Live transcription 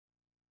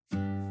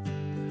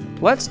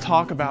Let's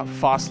talk about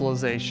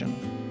fossilization.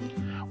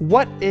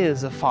 What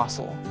is a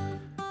fossil?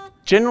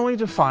 Generally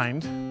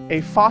defined, a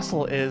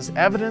fossil is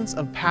evidence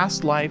of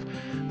past life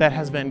that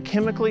has been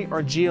chemically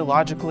or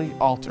geologically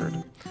altered.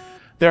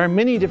 There are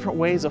many different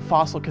ways a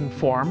fossil can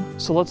form,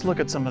 so let's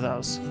look at some of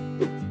those.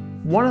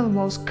 One of the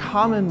most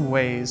common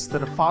ways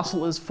that a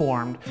fossil is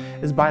formed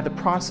is by the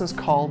process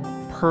called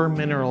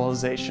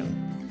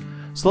permineralization.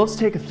 So let's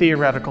take a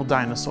theoretical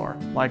dinosaur,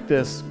 like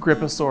this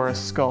Griposaurus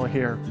skull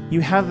here.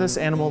 You have this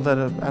animal that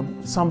at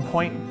some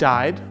point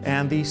died,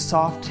 and the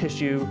soft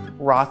tissue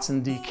rots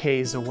and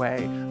decays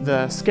away.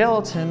 The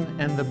skeleton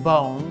and the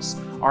bones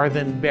are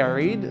then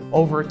buried.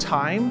 Over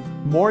time,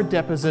 more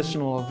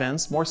depositional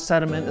events, more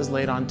sediment is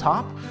laid on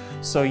top.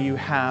 So you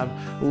have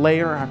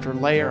layer after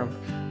layer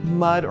of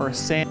mud or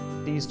sand.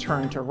 These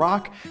turn to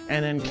rock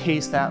and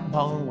encase that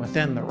bone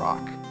within the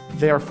rock.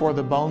 Therefore,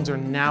 the bones are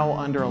now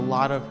under a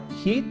lot of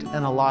heat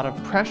and a lot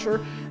of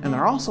pressure, and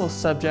they're also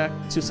subject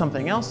to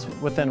something else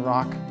within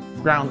rock,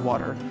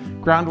 groundwater.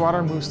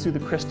 Groundwater moves through the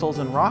crystals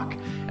in rock,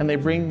 and they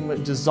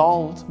bring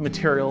dissolved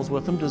materials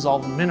with them,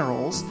 dissolved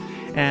minerals,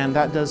 and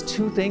that does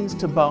two things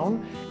to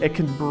bone. It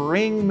can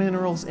bring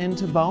minerals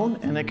into bone,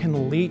 and it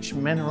can leach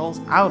minerals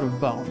out of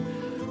bone.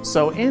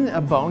 So in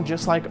a bone,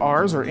 just like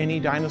ours or any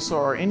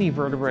dinosaur or any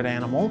vertebrate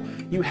animal,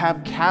 you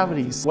have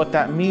cavities. What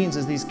that means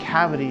is these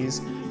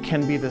cavities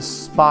can be the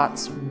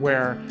spots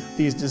where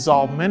these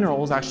dissolved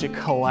minerals actually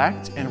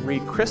collect and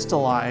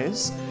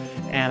recrystallize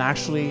and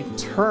actually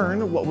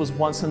turn what was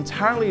once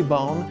entirely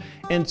bone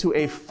into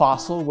a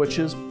fossil, which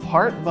is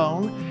part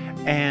bone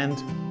and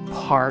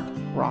part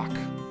rock.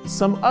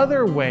 Some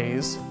other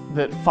ways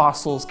that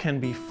fossils can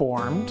be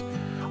formed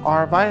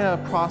are via a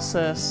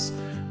process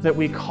that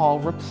we call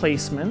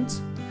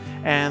replacement,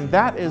 and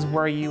that is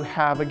where you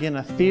have, again,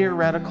 a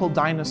theoretical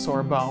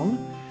dinosaur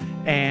bone,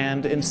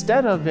 and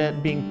instead of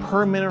it being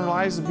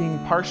permineralized, being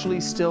partially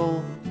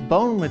still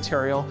bone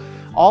material,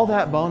 all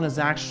that bone is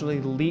actually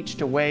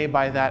leached away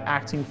by that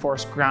acting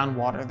force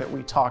groundwater that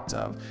we talked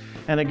of.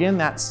 And again,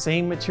 that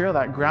same material,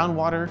 that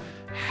groundwater,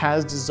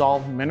 has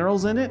dissolved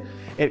minerals in it.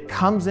 It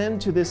comes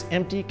into this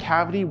empty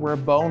cavity where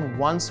bone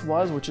once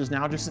was, which is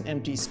now just an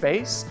empty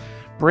space,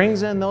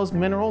 brings in those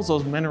minerals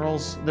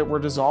that were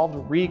dissolved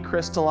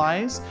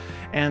recrystallize,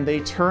 and they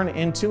turn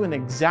into an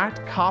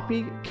exact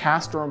copy,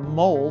 cast, or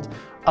mold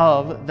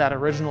of that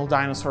original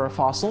dinosaur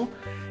fossil.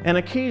 And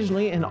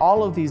occasionally, in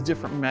all of these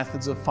different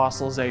methods of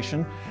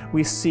fossilization,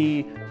 we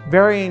see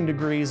varying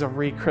degrees of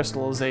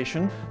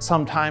recrystallization.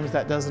 Sometimes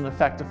that doesn't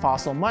affect a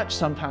fossil much,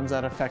 sometimes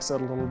that affects it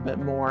a little bit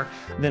more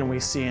than we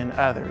see in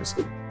others.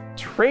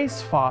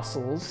 Trace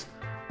fossils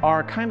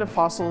are a kind of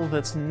fossil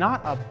that's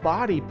not a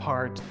body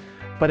part,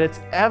 but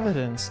it's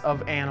evidence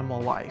of animal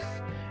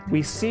life.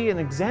 We see an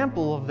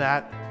example of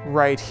that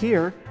right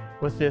here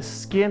with this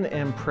skin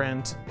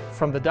imprint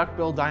from the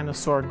duck-billed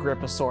dinosaur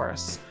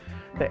Griposaurus.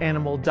 The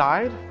animal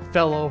died,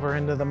 fell over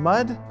into the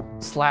mud,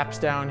 slaps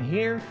down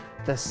here,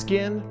 the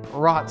skin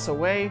rots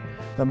away,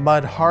 the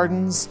mud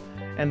hardens,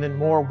 and then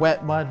more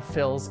wet mud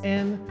fills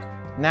in.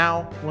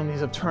 Now, when these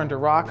have turned to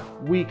rock,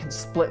 we can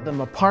split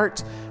them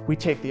apart. We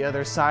take the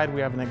other side,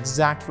 we have an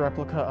exact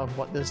replica of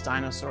what this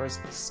dinosaur's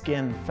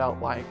skin felt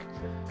like.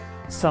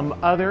 Some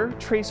other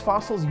trace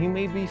fossils you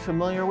may be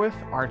familiar with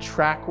are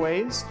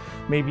trackways.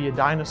 Maybe a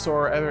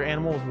dinosaur or other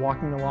animal is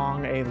walking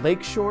along a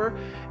lakeshore,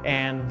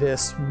 and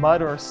this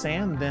mud or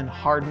sand then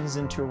hardens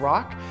into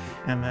rock,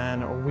 and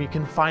then we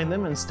can find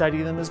them and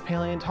study them as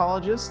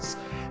paleontologists.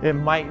 It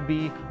might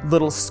be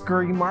little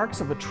scurry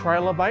marks of a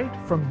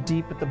trilobite from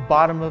deep at the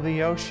bottom of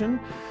the ocean.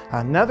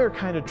 Another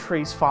kind of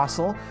trace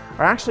fossil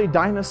are actually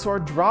dinosaur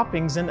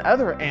droppings in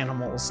other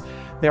animals.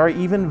 There are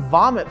even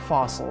vomit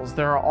fossils.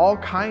 There are all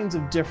kinds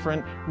of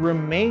different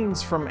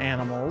remains from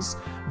animals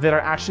that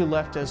are actually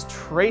left as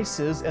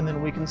traces, and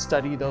then we can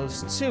study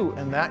those too,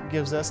 and that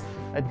gives us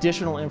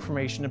additional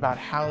information about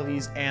how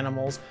these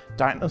animals,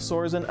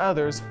 dinosaurs and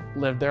others,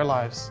 lived their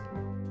lives.